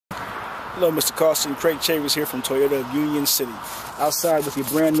Hello, Mr. Carson. Craig Chambers here from Toyota of Union City. Outside with your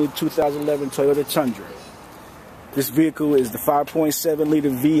brand new 2011 Toyota Tundra. This vehicle is the 5.7 liter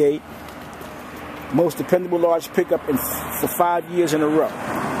V8. Most dependable large pickup for 5 years in a row.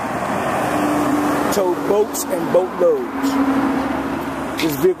 Towed boats and boat loads.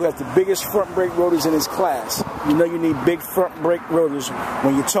 This vehicle has the biggest front brake rotors in its class. You know you need big front brake rotors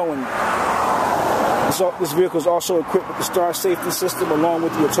when you're towing. This vehicle is also equipped with the Star Safety System along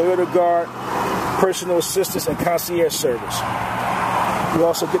with your Toyota Guard, personal assistance, and concierge service. You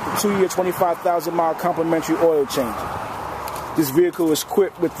also get the 2-year, 25,000-mile complimentary oil change. This vehicle is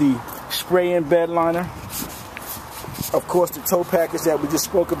equipped with the spray-in bed liner. Of course, the tow package that we just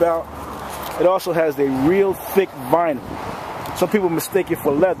spoke about. It also has a real thick vinyl. Some people mistake it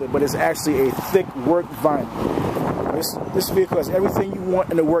for leather, but it's actually a thick work vinyl. This vehicle has everything you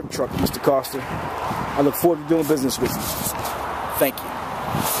want in a work truck, Mr. Costa. I look forward to doing business with you. Thank you.